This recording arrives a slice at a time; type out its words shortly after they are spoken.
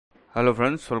Hello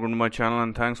friends, welcome to my channel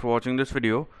and thanks for watching this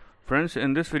video. Friends,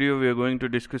 in this video we are going to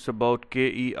discuss about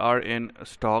KERN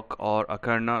stock or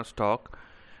Akerna stock.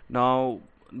 Now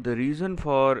the reason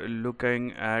for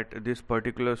looking at this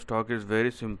particular stock is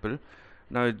very simple.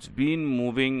 Now it's been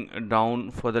moving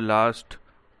down for the last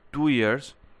 2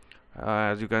 years,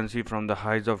 as you can see from the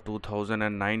highs of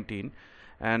 2019,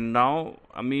 and now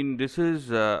this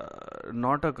is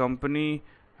not a company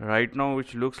right now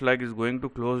which looks like is going to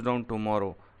close down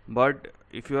tomorrow. But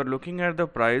if you are looking at the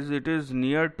price, it is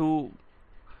near to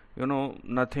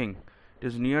nothing. It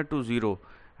is near to zero,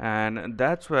 and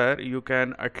that's where you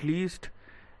can at least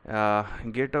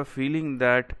get a feeling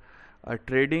that a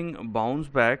trading bounce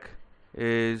back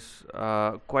is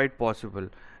quite possible,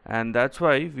 and that's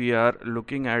why we are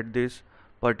looking at this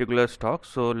particular stock.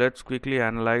 So let's quickly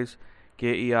analyze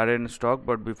KERN stock.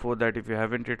 But before that, if you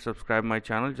haven't yet subscribed my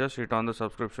channel, just hit on the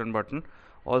subscription button.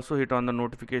 Also hit on the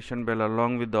notification bell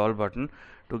along with the all button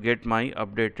to get my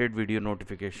updated video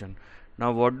notification.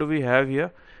 Now what do we have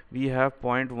here? We have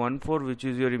 0.14, which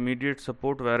is your immediate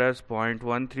support, whereas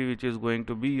 0.13, which is going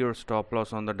to be your stop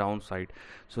loss on the downside.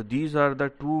 So these are the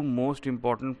two most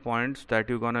important points that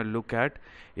you're gonna look at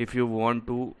if you want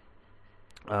to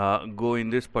go in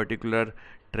this particular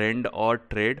trend or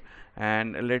trade.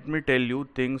 And let me tell you,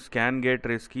 things can get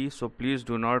risky, so please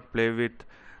do not play with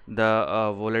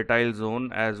the volatile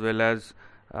zone, as well as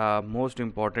most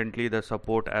importantly the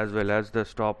support as well as the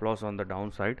stop loss on the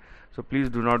downside. So please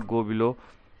do not go below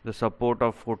the support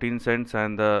of 14 cents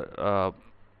and the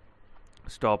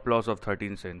stop loss of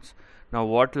 13 cents. Now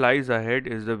what lies ahead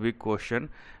is the big question,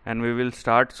 and we will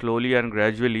start slowly and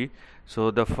gradually. So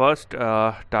the first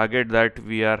target that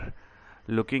we are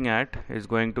looking at is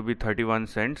going to be 31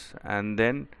 cents, and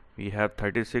then we have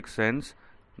 36 cents.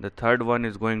 The third one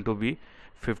is going to be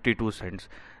 52 cents.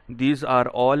 These are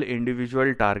all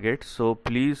individual targets, so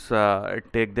please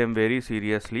take them very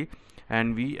seriously.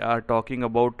 And we are talking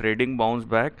about trading bounce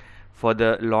back for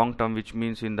the long term, which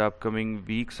means in the upcoming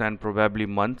weeks and probably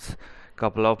months,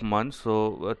 couple of months.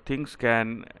 So things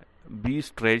can be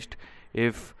stretched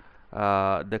if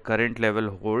the current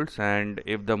level holds and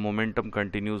if the momentum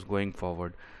continues going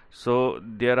forward. So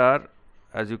there are,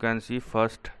 as you can see,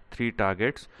 first three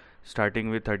targets starting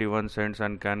with 31 cents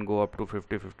and can go up to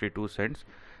 52 cents.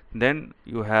 Then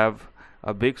you have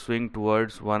a big swing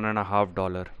towards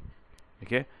 $1.50.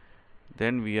 Okay,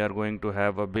 then we are going to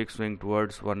have a big swing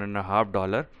towards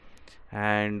 $1.50.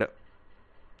 And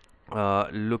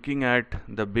looking at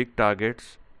the big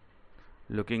targets,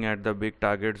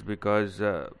 because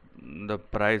the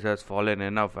price has fallen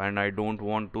enough and I don't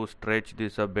want to stretch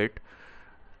this a bit.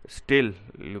 Still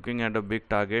looking at a big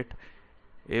target,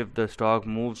 if the stock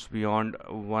moves beyond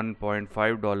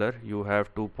 $1.5, you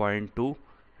have 2.2,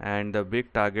 and the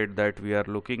big target that we are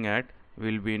looking at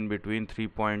will be in between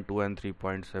 3.2 and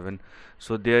 3.7.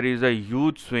 so there is a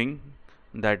huge swing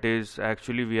that is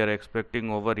actually we are expecting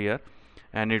over here,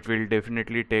 and it will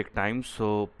definitely take time.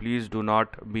 So please do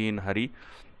not be in hurry,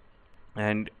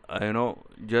 and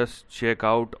just check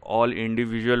out all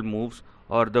individual moves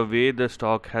or the way the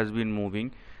stock has been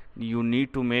moving. You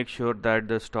need to make sure that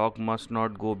the stock must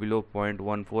not go below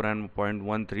 0.14 and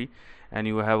 0.13, and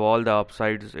you have all the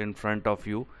upsides in front of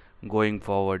you going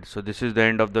forward. So this is the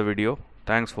end of the video.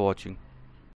 Thanks for watching.